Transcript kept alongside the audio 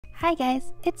Hi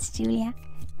guys, it's Julia.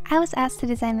 I was asked to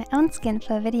design my own skin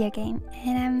for a video game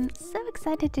and I'm so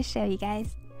excited to show you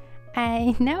guys.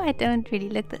 I know I don't really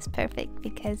look this perfect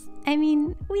because, I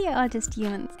mean, we are all just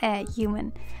human.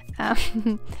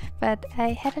 But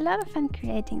I had a lot of fun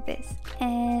creating this,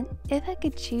 and if I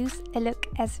could choose a look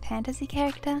as a fantasy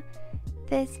character,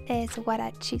 this is what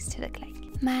I'd choose to look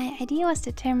like. My idea was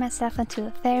to turn myself into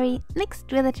a fairy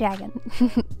mixed with a dragon.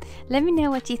 Let me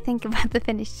know what you think about the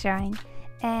finished drawing,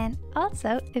 and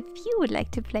also if you would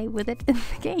like to play with it in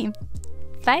the game.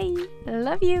 Bye!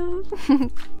 Love you!